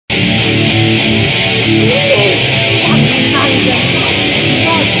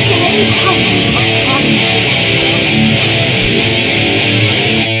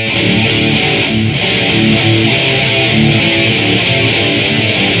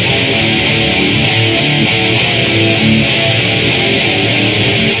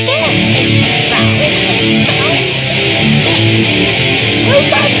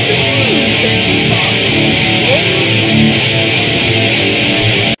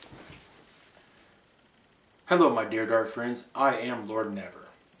Hello my dear dark friends, I am Lord Never.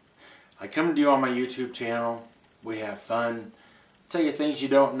 I come to you on my YouTube channel. We have fun, tell you things you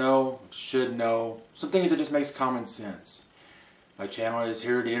don't know, should know, some things that just makes common sense. My channel is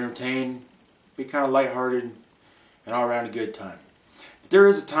here to entertain, be kind of lighthearted, and all around a good time. But there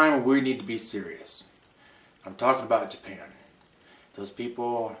is a time when we need to be serious. I'm talking about Japan. Those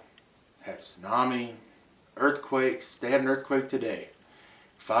people had a tsunami, earthquakes, they had an earthquake today.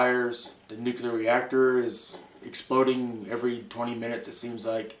 Fires, the nuclear reactor is exploding every 20 minutes it seems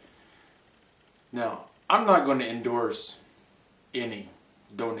like. Now, I'm not going to endorse any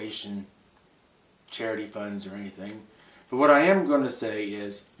donation, charity funds or anything, but what I am going to say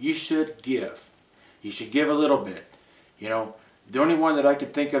is you should give. You should give a little bit. You know, the only one that I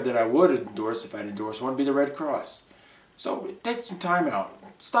could think of that I would endorse if I'd endorse one would be the Red Cross. So take some time out.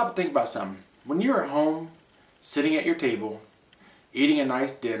 Stop and think about something. When you're at home, sitting at your table, eating a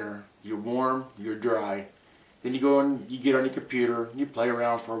nice dinner, you're warm, you're dry, then you go and you get on your computer, you play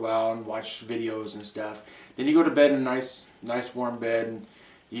around for a while and watch videos and stuff. Then you go to bed in a nice warm bed and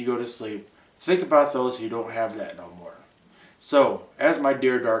you go to sleep. Think about those who don't have that no more. So, as my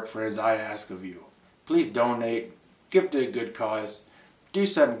dear dark friends, I ask of you, please donate, give to a good cause, do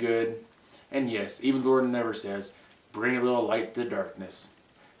something good, and yes, even Lord Never says, bring a little light to the darkness.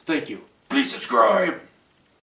 Thank you. Please subscribe!